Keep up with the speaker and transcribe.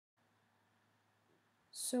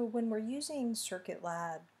So when we're using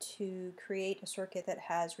CircuitLab to create a circuit that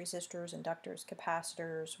has resistors, inductors,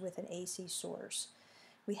 capacitors with an AC source,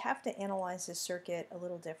 we have to analyze this circuit a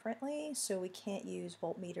little differently, so we can't use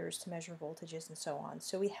voltmeters to measure voltages and so on.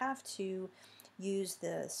 So we have to use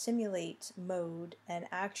the simulate mode and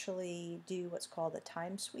actually do what's called a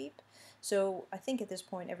time sweep. So I think at this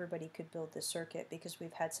point everybody could build this circuit because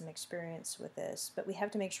we've had some experience with this, but we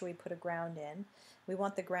have to make sure we put a ground in. We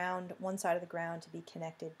want the ground, one side of the ground, to be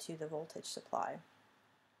connected to the voltage supply.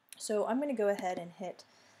 So I'm going to go ahead and hit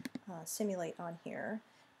simulate on here,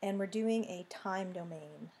 and we're doing a time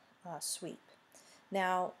domain sweep.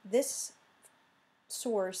 Now this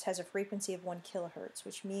source has a frequency of 1 kilohertz,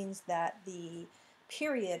 which means that the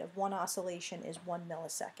period of one oscillation is 1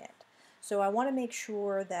 millisecond. So I want to make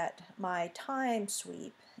sure that my time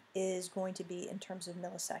sweep is going to be in terms of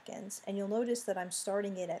milliseconds, and you'll notice that I'm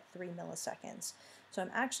starting it at 3 milliseconds. So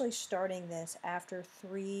I'm actually starting this after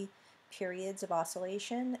 3 periods of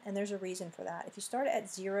oscillation, and there's a reason for that. If you start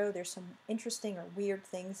at 0, there's some interesting or weird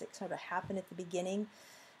things that sort of happen at the beginning.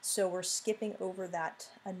 So we're skipping over that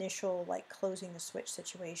initial, like, closing the switch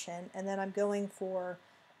situation, and then I'm going for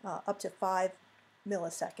up to 5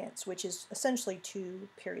 milliseconds, which is essentially 2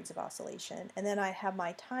 periods of oscillation. And then I have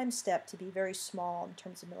my time step to be very small in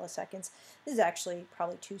terms of milliseconds. This is actually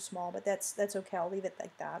probably too small, but that's okay. I'll leave it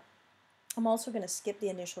like that. I'm also going to skip the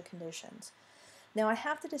initial conditions. Now I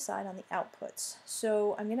have to decide on the outputs.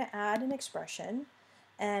 So I'm going to add an expression,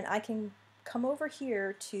 and I can come over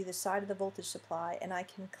here to the side of the voltage supply, and I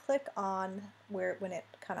can click on where, when it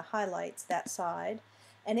kind of highlights that side,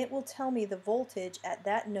 and it will tell me the voltage at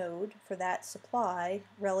that node for that supply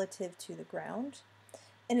relative to the ground.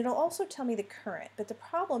 And it'll also tell me the current, but the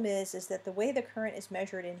problem is that the way the current is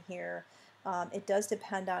measured in here, it does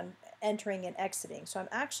depend on entering and exiting. So I'm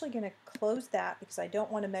actually going to close that because I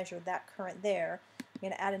don't want to measure that current there. I'm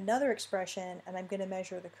going to add another expression, and I'm going to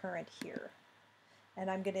measure the current here.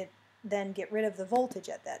 And I'm going to then get rid of the voltage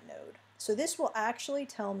at that node. So this will actually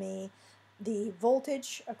tell me the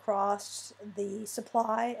voltage across the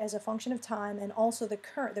supply as a function of time, and also the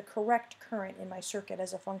current, the correct current in my circuit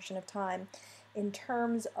as a function of time, in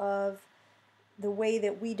terms of the way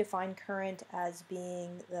that we define current as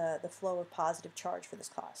being the flow of positive charge for this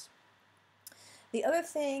class. The other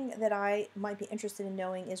thing that I might be interested in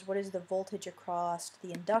knowing is what is the voltage across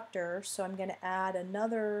the inductor. So I'm going to add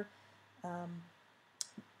another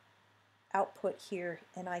output here,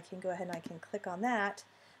 and I can go ahead and I can click on that.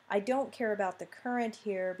 I don't care about the current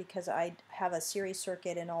here because I have a series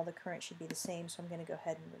circuit and all the current should be the same, so I'm going to go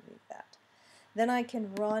ahead and remove that. Then I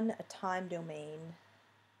can run a time domain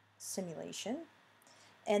simulation,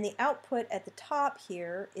 and the output at the top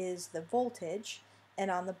here is the voltage,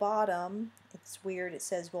 and on the bottom, it's weird, it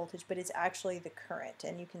says voltage, but it's actually the current,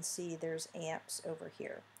 and you can see there's amps over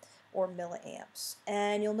here, or milliamps.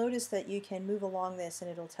 And you'll notice that you can move along this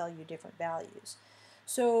and it'll tell you different values.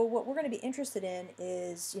 So what we're going to be interested in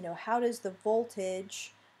is, how does the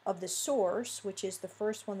voltage of the source, which is the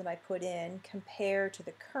first one that I put in, compare to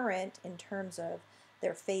the current in terms of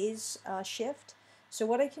their phase shift. So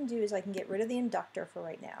what I can do is I can get rid of the inductor for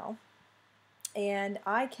right now, and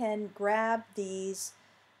I can grab these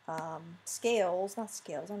scales, not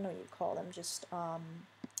scales, I don't know what you'd call them, just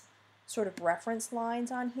sort of reference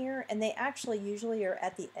lines on here, and they actually usually are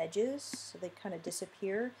at the edges, so they kind of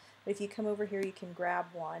disappear. But if you come over here, you can grab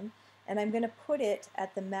one, and I'm going to put it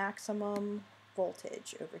at the maximum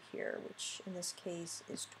voltage over here, which in this case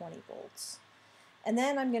is 20 volts. And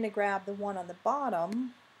then I'm going to grab the one on the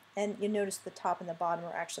bottom, and you notice the top and the bottom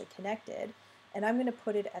are actually connected, and I'm going to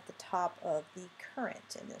put it at the top of the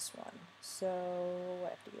current in this one. So I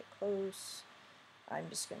have to get close. I'm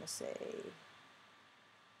just going to say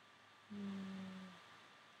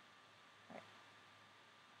right.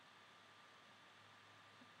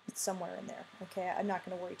 It's somewhere in there. Okay, I'm not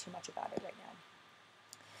going to worry too much about it right now.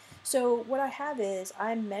 So what I have is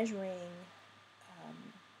I'm measuring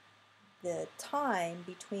the time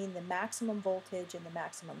between the maximum voltage and the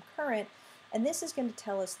maximum current, and this is going to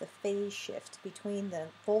tell us the phase shift between the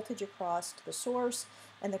voltage across the source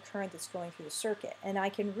and the current that's going through the circuit. And I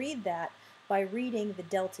can read that by reading the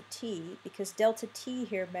delta t, because delta t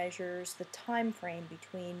here measures the time frame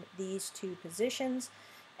between these two positions,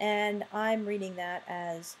 and I'm reading that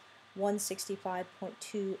as 165.2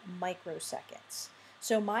 microseconds.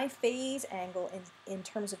 So my phase angle in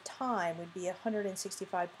terms of time would be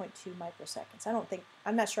 165.2 microseconds.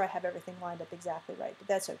 I'm not sure I have everything lined up exactly right, but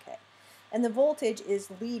that's okay. And the voltage is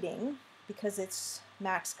leading because its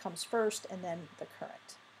max comes first and then the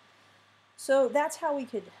current. So that's how we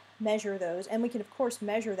could measure those, and we can of course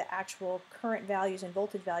measure the actual current values and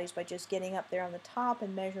voltage values by just getting up there on the top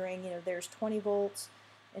and measuring, there's 20 volts,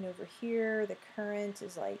 and over here the current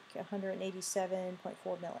is like 187.4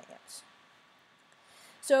 milliamps.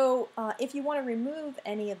 So if you want to remove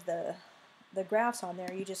any of the graphs on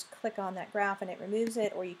there, you just click on that graph and it removes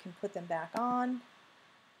it, or you can put them back on.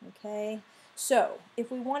 Okay, so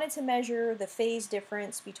if we wanted to measure the phase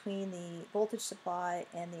difference between the voltage supply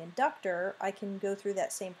and the inductor, I can go through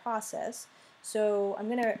that same process. So I'm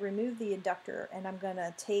going to remove the inductor, and I'm going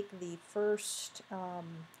to take the first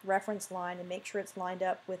reference line and make sure it's lined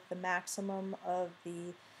up with the maximum of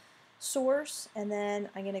the source, and then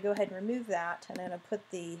I'm going to go ahead and remove that, and I'm going to put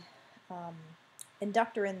the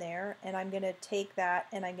inductor in there, and I'm going to take that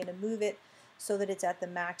and I'm going to move it so that it's at the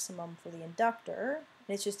maximum for the inductor.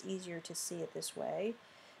 And it's just easier to see it this way.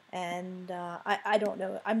 And I don't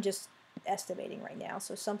know, I'm just estimating right now,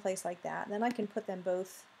 so someplace like that. And then I can put them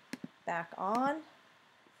both back on.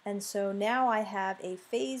 And so now I have a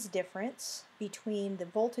phase difference between the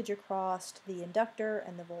voltage across the inductor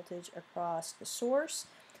and the voltage across the source.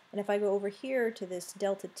 And if I go over here to this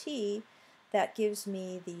delta t, that gives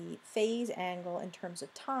me the phase angle in terms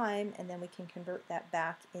of time, and then we can convert that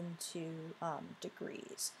back into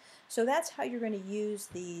degrees. So that's how you're going to use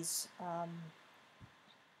these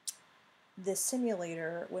this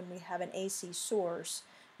simulator when we have an AC source.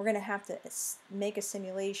 We're going to have to make a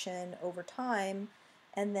simulation over time,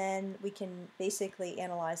 and then we can basically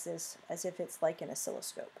analyze this as if it's like an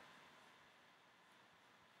oscilloscope.